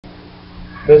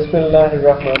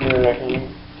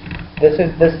Bismillahirrahmanirrahim. This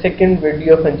is the second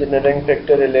video of engineering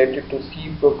factor related to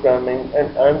C programming,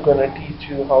 and I'm gonna teach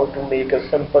you how to make a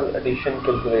simple addition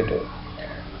calculator.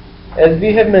 As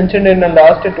we have mentioned in our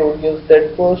last tutorials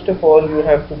that first of all you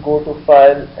have to go to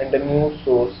file and a new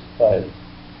source file.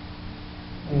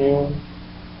 New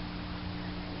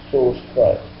source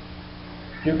file.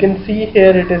 You can see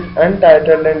here it is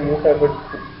untitled and you have to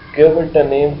give it a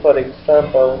name. For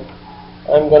example,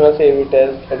 I'm gonna save it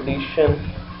as addition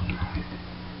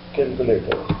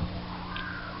calculator.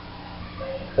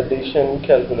 Addition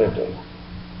calculator.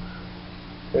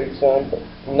 For example,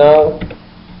 now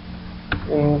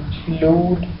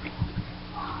include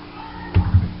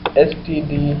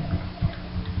stdio.h.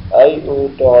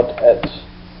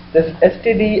 This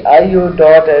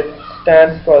stdio.h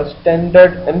stands for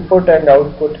standard input and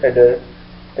output header.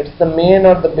 It's the main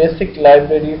or the basic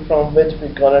library from which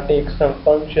we're gonna take some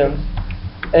functions.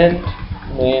 Int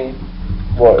main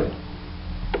void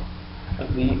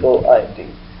void.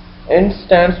 Int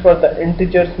stands for the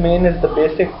integers. Main is the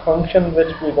basic function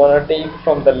which we're gonna take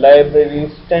from the library.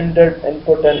 Standard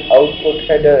input and output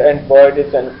header, and void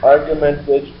is an argument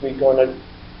which we're gonna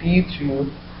teach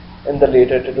you in the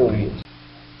later tutorials.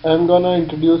 I'm gonna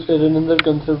introduce here another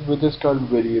concept which is called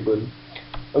variable.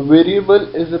 A variable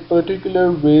is a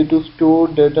particular way to store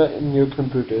data in your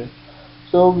computer.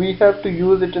 So we have to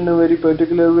use it in a very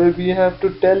particular way. We have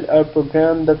to tell our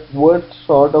program that what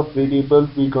sort of variable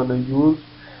we're gonna use.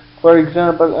 For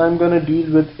example, I'm gonna deal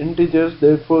with integers,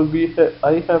 therefore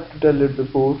I have to tell it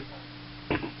before.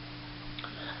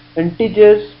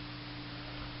 Integers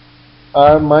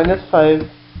are -5,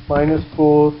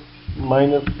 -4,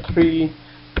 -3,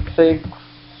 6,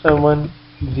 7,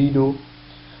 0.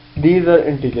 These are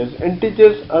integers.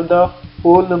 Integers are the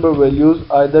whole number values,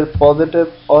 either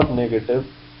positive or negative.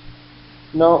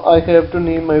 Now I have to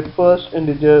name my first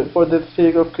integer. For the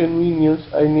sake of convenience,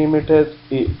 I name it as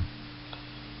a.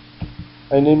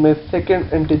 I name my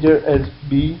second integer as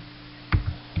b,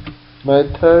 my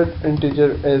third integer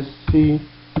as c,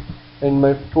 and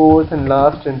my fourth and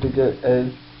last integer as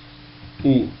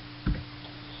e.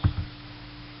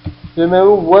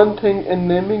 Remember one thing in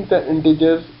naming the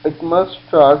integers, it must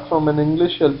start from an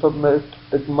English alphabet.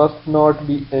 It must not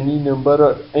be any number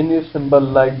or any symbol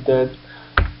like that,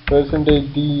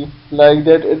 %d, like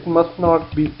that. It must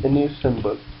not be any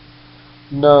symbol.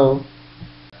 Now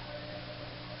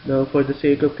for the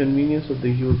sake of convenience of the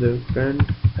user,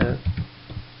 printf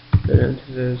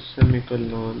parenthesis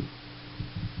semicolon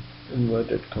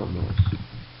inverted commas,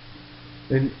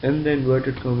 and in the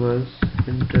inverted commas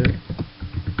enter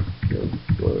your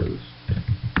first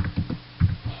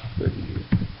value.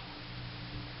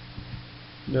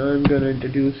 Now I'm gonna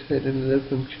introduce here another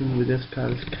function which is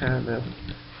called scanf.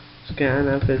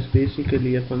 Scanf is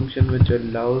basically a function which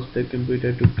allows the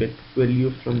computer to get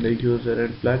value from the user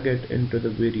and plug it into the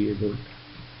variable.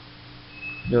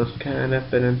 Now scanf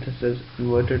parenthesis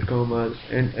inverted commas,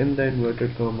 and in the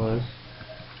inverted commas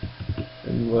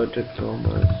and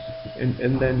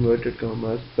in the inverted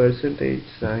commas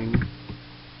 %sign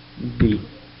d.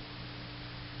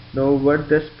 Now what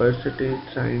does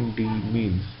 %sign d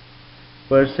means?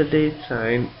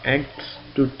 %sign acts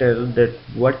to tell that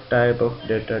what type of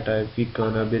data type we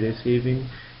gonna be receiving,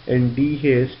 and d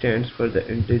here stands for the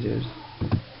integers.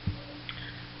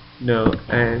 Now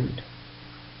and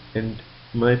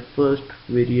my first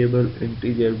variable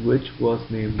integer which was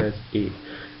named as a.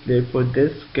 Therefore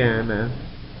this scanf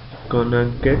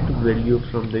gonna get value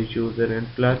from the user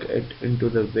and plug it into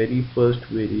the very first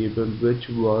variable which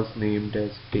was named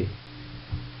as a.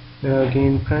 Now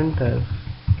again printf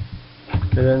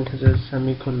parenthesis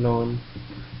semicolon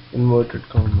inverted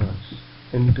commas,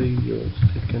 enter your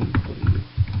second value.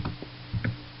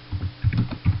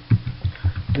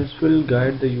 This will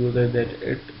guide the user that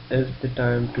it is the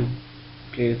time to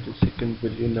place the second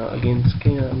value. Now again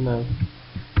scanf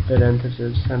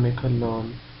parenthesis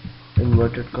semicolon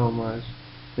inverted commas,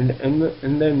 and in the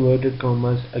inverted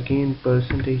commas again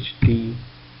 %d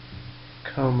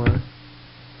comma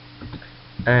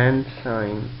and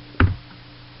sign,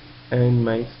 and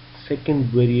my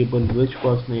second variable which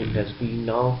was named as b.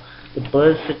 Now the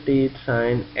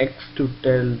 %sign acts to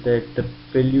tell that the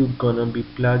value gonna be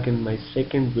plugged in my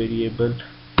second variable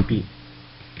b.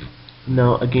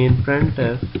 Now again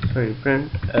printf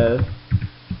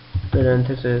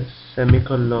parenthesis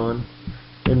semicolon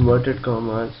inverted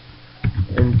commas,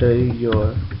 enter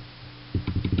your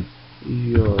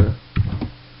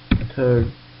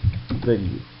third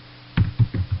value.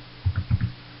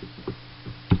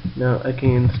 Now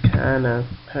again scanf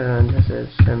parenthesis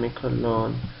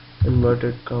semicolon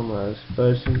inverted commas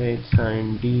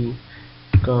 %sign d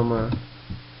comma,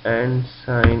 and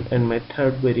sign, and my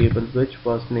third variable which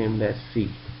was named as C.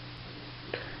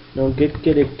 Now get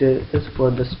character is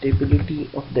for the stability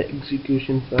of the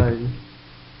execution file,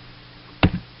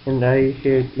 and I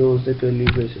here close the curly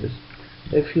braces.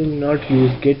 If you not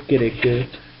use get character,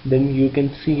 then you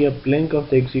can see a blank of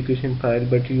the execution file,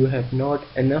 but you have not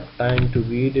enough time to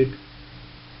read it.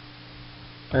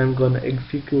 I'm gonna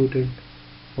execute it.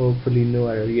 Hopefully no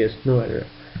error. Yes, no error.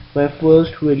 My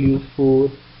first value 4,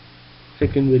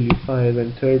 second value 5,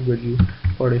 and third value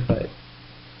 45.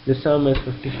 The sum is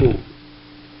 54.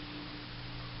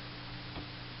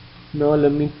 Now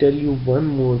let me tell you one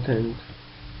more thing.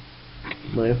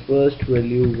 My first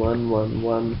value 1 1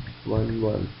 1 1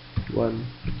 1 1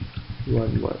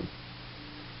 1 1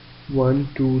 1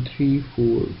 2 3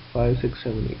 4 5 6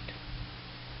 7 8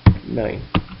 9.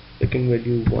 Second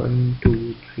value 1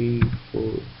 2 3 4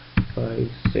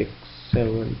 5 6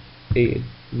 7 8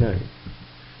 9.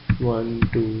 1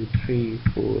 2 3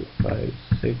 4 5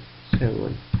 6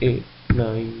 7 8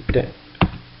 9 10.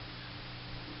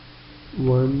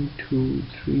 1 2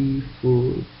 3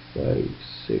 4 5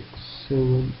 6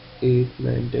 7 8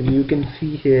 9 10. You can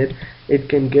see here it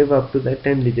can give up to the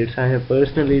 10 digits. I have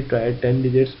personally tried 10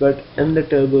 digits, but in the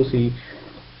Turbo C,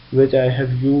 which I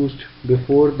have used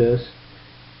before this,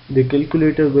 the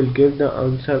calculator will give the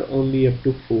answer only up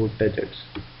to 4 digits.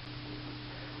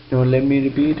 Now let me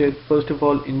repeat it. First of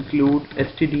all, include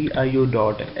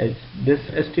stdio.h. This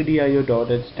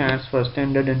stdio.h stands for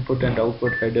standard input and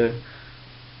output header.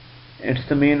 It's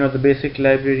the main or the basic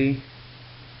library.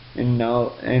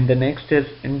 And the next is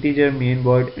integer main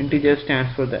void. Integer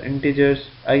stands for the integers.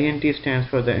 Int stands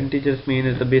for the integers. Main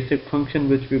is the basic function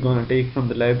which we're gonna take from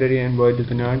the library, and void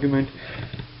is an argument.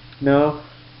 Now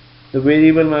the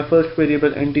variable, my first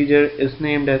variable integer is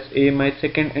named as a, my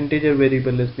second integer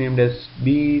variable is named as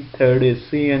b, third is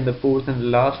c, and the fourth and the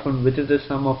last one, which is the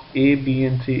sum of a, b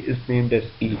and c, is named as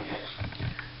e.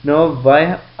 Now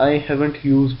why I haven't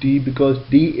used d? Because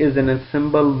d is a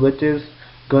symbol which is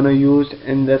gonna used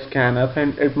in the scanf,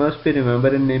 and it must be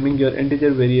remembered in naming your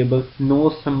integer variables, no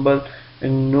symbol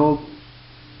and no,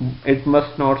 it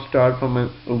must not start from a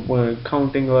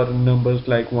counting or numbers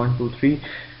like 1 2 3.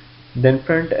 Then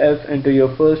printf enter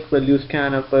your first value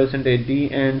scanf %d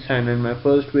and sign in my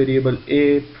first variable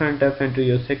a. Printf enter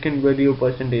your second value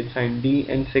 %sign d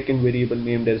and second variable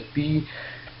named as b.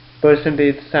 Sign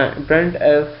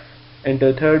printf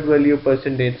enter third value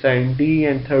 %sign d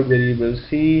and third variable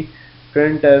c.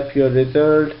 Printf your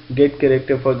result. Get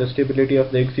character for the stability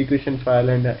of the execution file,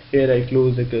 and here I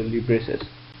close the curly braces.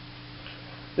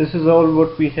 This is all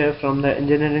what we have from the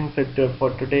engineering factor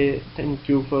for today. Thank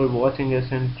you for watching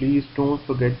us, and please don't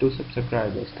forget to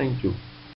subscribe us. Thank you.